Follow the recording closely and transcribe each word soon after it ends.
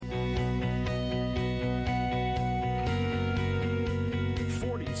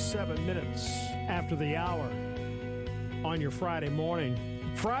7 minutes after the hour on your Friday morning.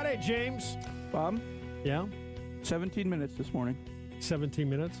 Friday, James. Bob, Yeah? 17 minutes this morning. 17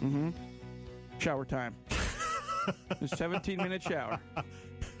 minutes? Mm-hmm. Shower time. A 17-minute shower.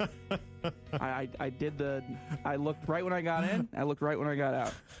 I looked right when I got in. I looked right when I got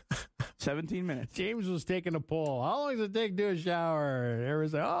out. 17 minutes. James was taking a poll. How long does it take to do a shower?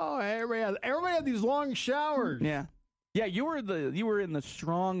 Everybody's like, oh, everybody had these long showers. Yeah. Yeah, you were in the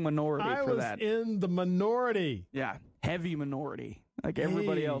strong minority for that. I was in the minority. Yeah, heavy minority. Like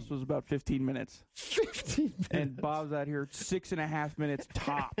everybody else was about 15 minutes. 15 minutes. And Bob's out here 6.5 minutes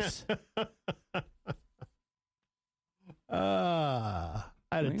tops. I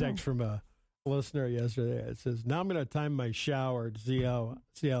had a text from a listener yesterday. It says, now I'm going to time my shower to see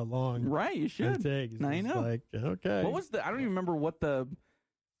how long Right, you should. it takes. I know. Like, okay. What was I don't even remember what the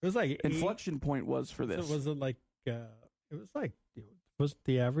It was like inflection point was for this. So was it like, was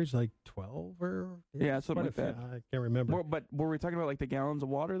the average like 12 or? Yeah, something like that. I can't remember. But were we talking about like the gallons of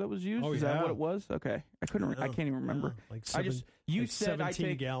water that was used? Oh, Is yeah. that what it was? Okay. I can't even remember. Like You said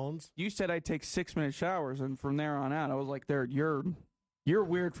 17 gallons. You said I take 6-minute showers, and from there on out, I was like, you're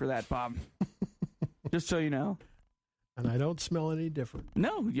weird for that, Bob. Just so you know. And I don't smell any different.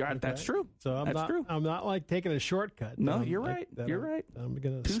 No, that's true. So true. I'm not like taking a shortcut. No, you're right. You're right. I'm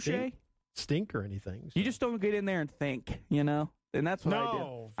going to stink or anything. So. You just don't get in there and think, and that's what I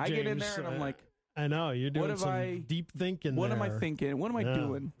do. I James, get in there and I'm like, I know you're doing some deep thinking. What am I thinking? What am I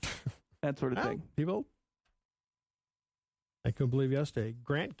doing? That sort of thing. People, I couldn't believe yesterday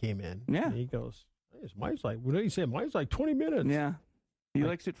Grant came in. Yeah, and he goes, mine's like, what did he say? Mine's like 20 minutes. Yeah, he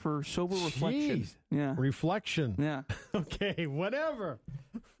likes it for sober reflection. Yeah, reflection. Yeah. Okay, whatever.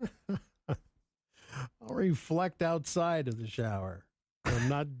 I'll reflect outside of the shower. I'm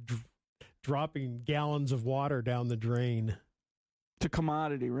not dropping gallons of water down the drain. It's a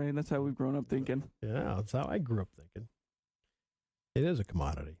commodity, right? That's how we've grown up thinking. Yeah, that's how I grew up thinking. It is a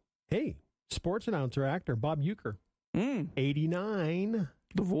commodity. Hey, sports announcer, actor Bob Uecker, 89.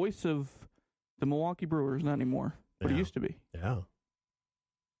 The voice of the Milwaukee Brewers, not anymore, but he used to be. Yeah.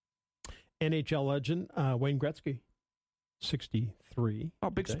 NHL legend Wayne Gretzky, 63. Oh,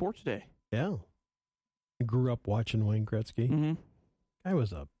 big sports day. Yeah. I grew up watching Wayne Gretzky. Mm-hmm. Guy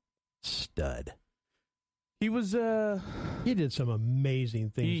was a stud. He was. He did some amazing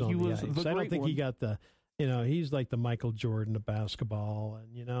things on the ice. I don't think one. he got the. He's like the Michael Jordan of basketball,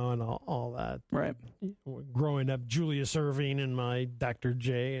 and and all that. Right. Growing up, Julius Erving and my Dr.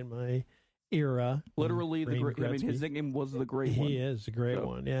 J and my era. Literally the great. I mean, his nickname was the Great One. He is the Great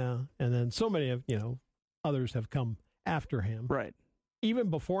One. Yeah, and then so many of others have come after him. Right. Even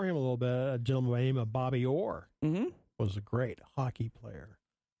before him a little bit, a gentleman by the name of Bobby Orr was a great hockey player,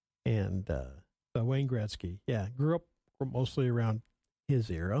 and Wayne Gretzky, grew up mostly around his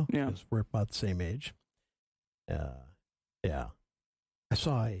era. Yeah, because we're about the same age. I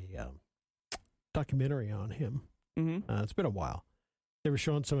saw a documentary on him. Mm-hmm. It's been a while. They were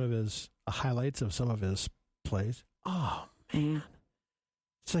showing some of his highlights of some of his plays. Oh man,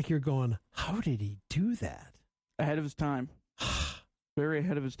 it's like you're going, how did he do that? Ahead of his time. Very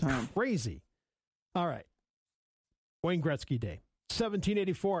ahead of his time. Crazy. All right. Wayne Gretzky Day.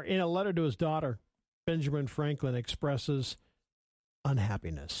 1784. In a letter to his daughter, Benjamin Franklin expresses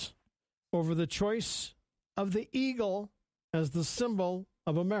unhappiness over the choice of the eagle as the symbol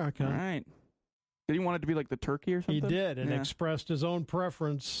of America. All right. Did he want it to be like the turkey or something? He did, and expressed his own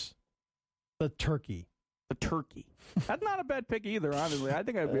preference, the turkey. The turkey. That's not a bad pick either, honestly. I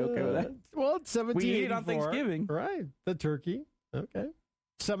think I'd be okay with that. Well, it's 1784. We eat it on Thanksgiving. Right. The turkey. Okay.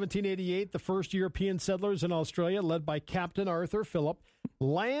 1788, the first European settlers in Australia, led by Captain Arthur Phillip,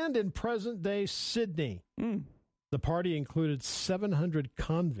 land in present-day Sydney. The party included 700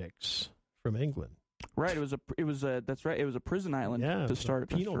 convicts from England. Right. That's right. It was a prison island to start. A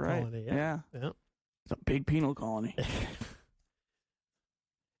penal colony. Yeah. It's a big penal colony.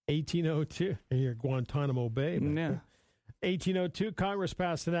 1802. Here, Guantanamo Bay. Yeah. 1802, Congress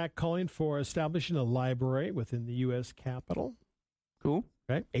passed an act calling for establishing a library within the U.S. Capitol. Cool.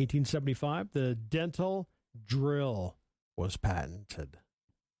 Right. 1875, the dental drill was patented.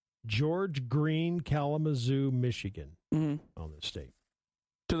 George Green, Kalamazoo, Michigan, on the state.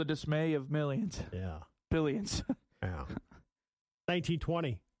 To the dismay of millions. Yeah. Billions. Yeah.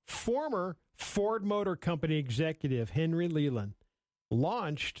 1920, former Ford Motor Company executive Henry Leland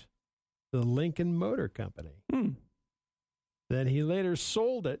launched the Lincoln Motor Company. Then he later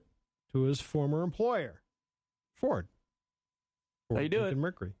sold it to his former employer, Ford. How you do Lincoln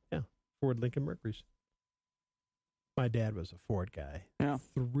Mercury. Yeah. Ford Lincoln Mercury's. My dad was a Ford guy. Yeah.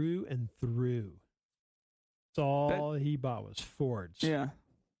 Through and through. That's all he bought was Fords. Yeah.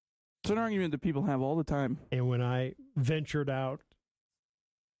 It's an argument that people have all the time. And when I ventured out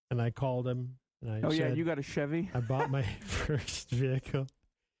and I called him and I said, you got a Chevy? I bought my first vehicle.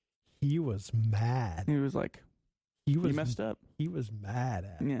 He was mad. He was like, you messed up. He was mad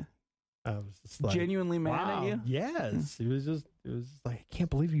at me. Yeah. I was just like, genuinely mad wow, at you? Yes. It was like, I can't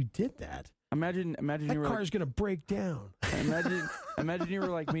believe you did that. Imagine that you were car's going to break down. Imagine you were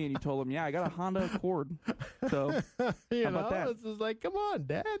like me and you told him, yeah, I got a Honda Accord. So, how about that? It's just like, come on,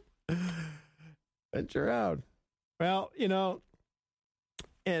 Dad. Venture out. Well,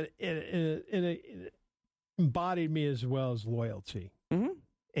 and it embodied me as well as loyalty. Mm-hmm.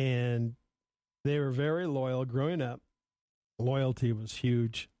 And they were very loyal growing up. Loyalty was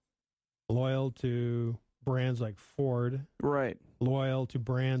huge. Loyal to brands like Ford. Right. Loyal to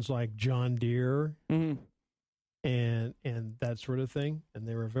brands like John Deere. Mm-hmm. And that sort of thing. And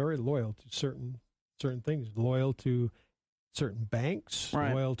they were very loyal to certain things. Loyal to certain banks.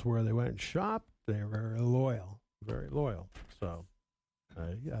 Right. Loyal to where they went and shopped. They were very loyal. Very loyal. So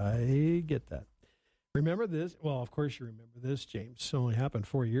I get that. Remember this? Well, of course you remember this, James. It only happened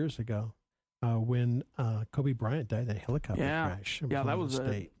 4 years ago when Kobe Bryant died in a helicopter crash. That was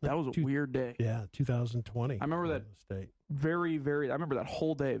a weird day. Yeah, 2020. I remember that state. Very, very. I remember that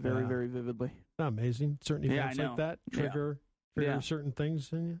whole day very, very vividly. Not amazing. Certain events like that trigger certain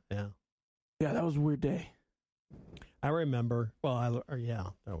things in you. Yeah. Yeah, that was a weird day. I remember. Well,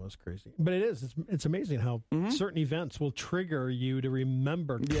 that was crazy. But it is. It's amazing how certain events will trigger you to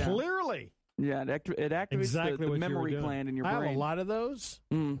remember clearly. Yeah, it activates exactly the memory gland in your brain. I have a lot of those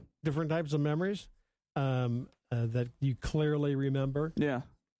different types of memories that you clearly remember. Yeah.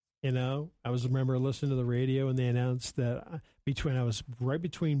 I remember listening to the radio and they announced that I was right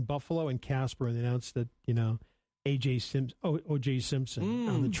between Buffalo and Casper, and they announced that O.J. Simpson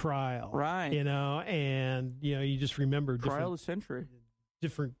on the trial, right? And you just remember trial of the century,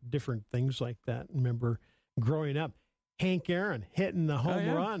 different things like that. Remember growing up, Hank Aaron hitting the home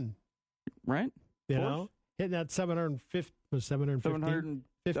run, right? Hitting that 750 was 715.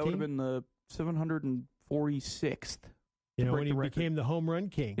 That would have been the 746th. When he became the home run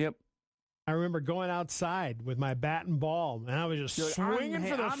king. Yep. I remember going outside with my bat and ball, and I was just swinging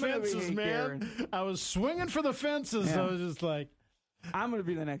for the fences, man. I was swinging for the fences. Yeah. I was just like, I'm going to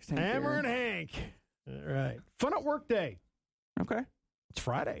be the next Hank Hammer and Hank. All right. Fun at Work Day. Okay. It's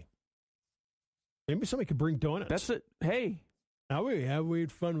Friday. Maybe somebody could bring donuts. That's it. Hey. Now we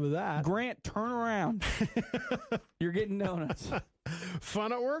had fun with that. Grant, turn around. You're getting donuts.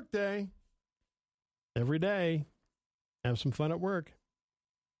 Fun at Work Day. Every day. Have some fun at work.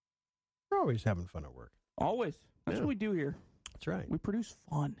 We're always having fun at work. Always. That's what we do here. That's right. We produce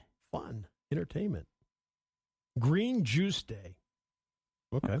fun. Fun. Entertainment. Green Juice Day.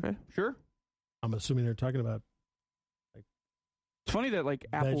 Okay. Sure. I'm assuming they're talking about it's funny that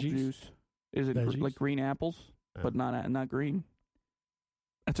apple juice isn't like green apples, but not green.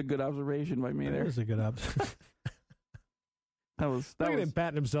 That's a good observation by me there. That is a good observation. Look at him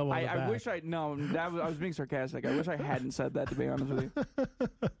patting himself on the back. I wish I was being sarcastic. I wish I hadn't said that, to be honest with you.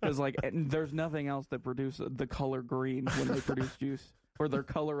 Because there's nothing else that produces the color green when they produce juice, or their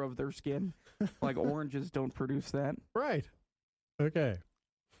color of their skin. Like oranges don't produce that. Right. Okay.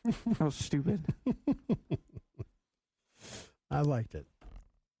 That was stupid. I liked it.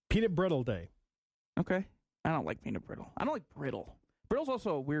 Peanut Brittle Day. Okay. I don't like peanut brittle. I don't like brittle. Brittle's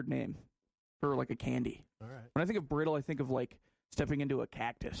also a weird name for a candy. All right. When I think of brittle, I think of stepping into a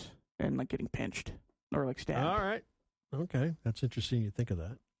cactus and getting pinched or stabbed. All right. Okay. That's interesting you think of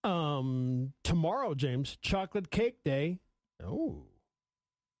that. Tomorrow, James, Chocolate Cake Day. Oh.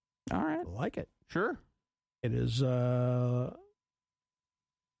 All right. I like it. Sure. It is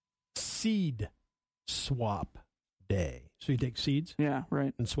Seed Swap Day. So you take seeds, yeah,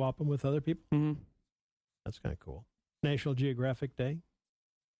 right, and swap them with other people. Mm-hmm. That's kind of cool. National Geographic Day.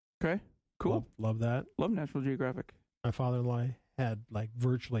 Okay, cool. Love that. Love National Geographic. My father-in-law had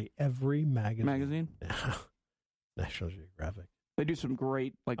virtually every magazine. National Geographic. They do some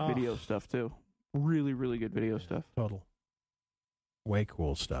great video stuff too. Really, really good video stuff. Total. Way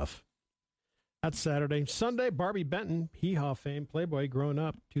cool stuff. That's Saturday. Sunday, Barbie Benton, Hee Haw fame, Playboy, Grown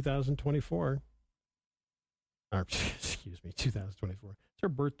Up, 2024. Or, excuse me, 2024. It's her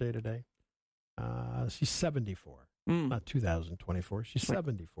birthday today. She's 74. Not 2024. She's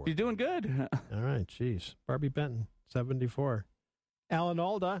 74. She's doing good. All right, jeez. Barbie Benton, 74. Alan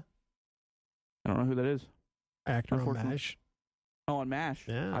Alda. I don't know who that is. Actor on MASH. Oh, on MASH.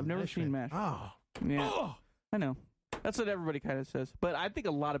 Yeah, I've never seen MASH. Oh. Yeah. Oh. I know. That's what everybody kind of says. But I think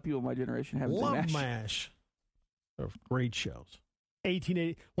a lot of people in my generation haven't seen MASH. Love MASH. They're great shows.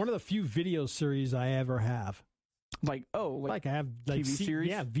 1880. One of the few video series I ever have. Like Like I have TV series?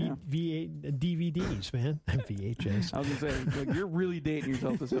 Yeah, Yeah. DVDs, man. VHS. I was gonna say, like, you're really dating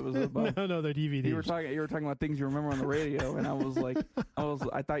yourself this episode, Bob. No, they're DVDs. You were talking about things you remember on the radio, and I was like,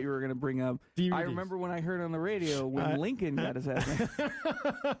 I thought you were gonna bring up. DVDs. I remember when I heard on the radio when Lincoln got his ass.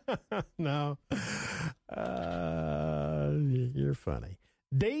 No, you're funny.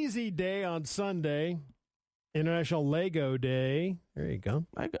 Daisy Day on Sunday, International Lego Day. There you go.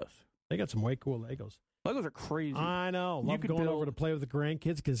 Legos. They got some way cool Legos. Legos are crazy. I know. You Love could going build- over to play with the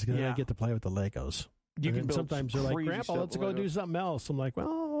grandkids because I get to play with the Legos. You And can build sometimes some they're like, crazy Grandpa, stuff let's with go do Legos. something else. I'm like,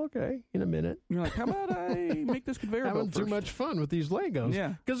 well, okay, in a minute. You're like, how about I make this conveyor belt Having too first? much fun with these Legos.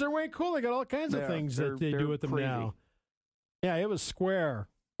 Yeah. Because they're way cool. They got all kinds of things that they do They're with them crazy. now. Yeah, it was square.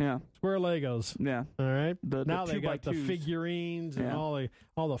 Yeah. Square Legos. Yeah. All right. The Now they 2x2s. got the figurines and Yeah.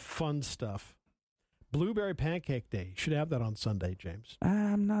 all the fun stuff. Blueberry Pancake Day. Should have that on Sunday, James.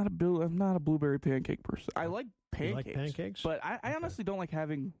 I'm not a blueberry pancake person. I like You pancakes. like pancakes? But I honestly don't like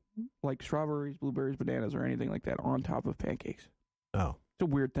having like strawberries, blueberries, bananas, or anything like that on top of pancakes. Oh. It's a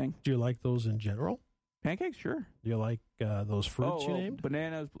weird thing. Do you like those in general? Pancakes, sure. Do you like those fruits you named?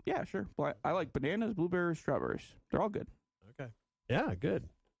 Bananas, yeah, sure. I like bananas, blueberries, strawberries. They're all good. Okay. Yeah, good.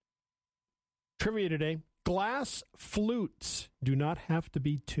 Trivia today. Glass flutes do not have to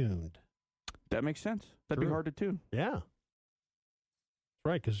be tuned. That makes sense. That'd True. be hard to tune. Yeah. That's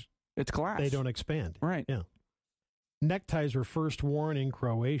right, because It's glass. they don't expand. Right. Yeah. Neckties were first worn in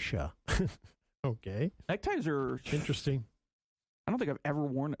Croatia. Okay. Neckties are. Interesting. I don't think I've ever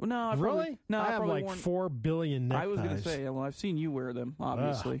worn it. No, I've Really? Probably, no, I I've have probably like worn. 4 billion neckties. I was going to say, well, I've seen you wear them,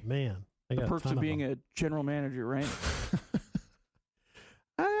 obviously. Man. I The got perks ton of being them. a general manager, right?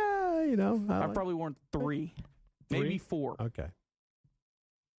 I've probably worn 3, maybe 4. Okay.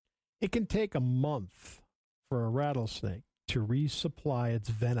 It can take a month for a rattlesnake to resupply its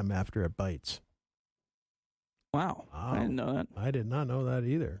venom after it bites. Wow. I didn't know that. I did not know that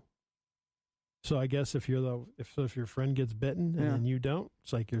either. So I guess if your friend gets bitten and Yeah. then you don't,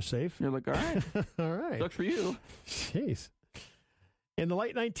 it's like you're safe. You're like, all right, All right. sucks for you. Jeez. In the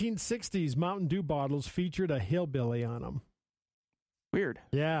late 1960s, Mountain Dew bottles featured a hillbilly on them. Weird.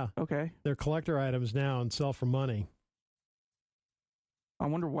 Yeah. Okay. They're collector items now and sell for money. I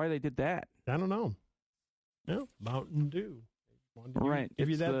wonder why they did that. I don't know. No, Mountain Dew. Wanted to Right. Give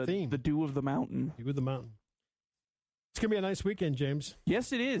you It's that theme. The dew of the mountain. Dew of the mountain. It's going to be a nice weekend, James.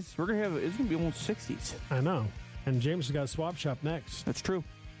 Yes, it is. It's going to be almost 60s. I know. And James has got a swap shop next. That's true.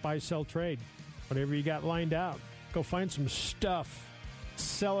 Buy, sell, trade. Whatever you got lined out. Go find some stuff.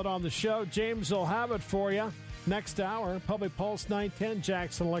 Sell it on the show. James will have it for you. Next hour, Public Pulse 910,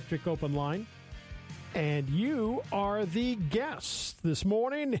 Jackson Electric Open Line. And you are the guest this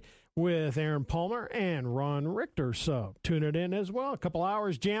morning with Aaron Palmer and Ron Richter. So tune it in as well. A couple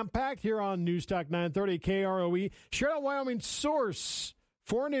hours jam-packed here on Newstalk 930 KROE. Charlotte, Wyoming source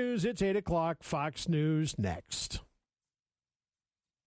for news. It's 8 o'clock. Fox News next.